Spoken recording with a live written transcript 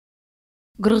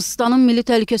Qırğızıstanın Milli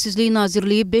Təhlükəsizlik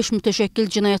Nazirliyi 5 mütəşəkkil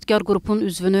cinayətkar qrupun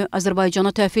üzvünü Azərbaycana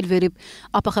təhvil verib.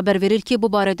 APA xəbər verir ki, bu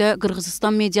barədə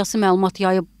Qırğızıstan mediası məlumat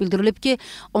yayıb. Bildirilib ki,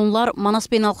 onlar Manas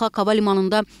Beynəlxalq Hava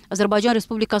Limanında Azərbaycan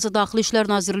Respublikası Daxili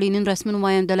İşlər Nazirliyinin rəsmi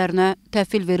nümayəndələrinə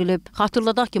təhvil verilib.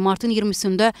 Xatırladaq ki, martın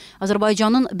 20-sində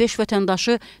Azərbaycanın 5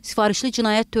 vətəndaşı sifarişli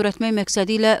cinayət törətmək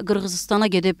məqsədi ilə Qırğızıstana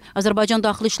gedib. Azərbaycan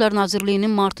Daxili İşlər Nazirliyinin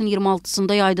martın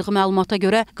 26-sında yaydığı məlumata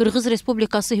görə Qırğız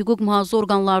Respublikası hüquq-mühafizə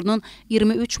orqanlarının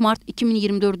 23 mart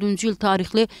 2024-cü il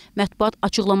tarixli mətbuat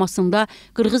açıqlamasında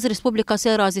Qırğız Respublikası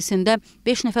ərazisində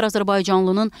 5 nəfər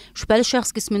azərbaycanlının şübhəli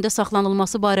şəxs qismində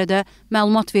saxlanılması barədə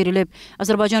məlumat verilib.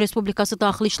 Azərbaycan Respublikası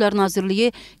Daxili İşlər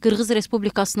Nazirliyi Qırğız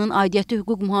Respublikasının aidiyyəti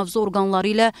hüquq-mühafizə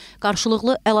orqanları ilə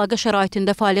qarşılıqlı əlaqə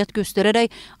şəraitində fəaliyyət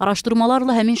göstərərək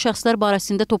araşdırmalarla həmin şəxslər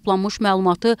barəsində toplanmış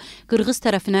məlumatı Qırğız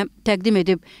tərəfinə təqdim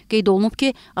edib. Qeyd olunub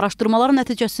ki, araşdırmalar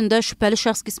nəticəsində şübhəli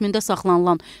şəxs qismində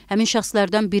saxlanılan həmin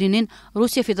şəxslərdən birinin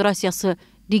Rusiya Federasiyası,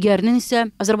 digərinin isə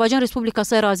Azərbaycan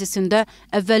Respublikası ərazisində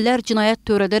əvvəllər cinayət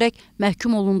törədərək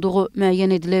məhkum olunduğu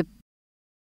müəyyən edilib.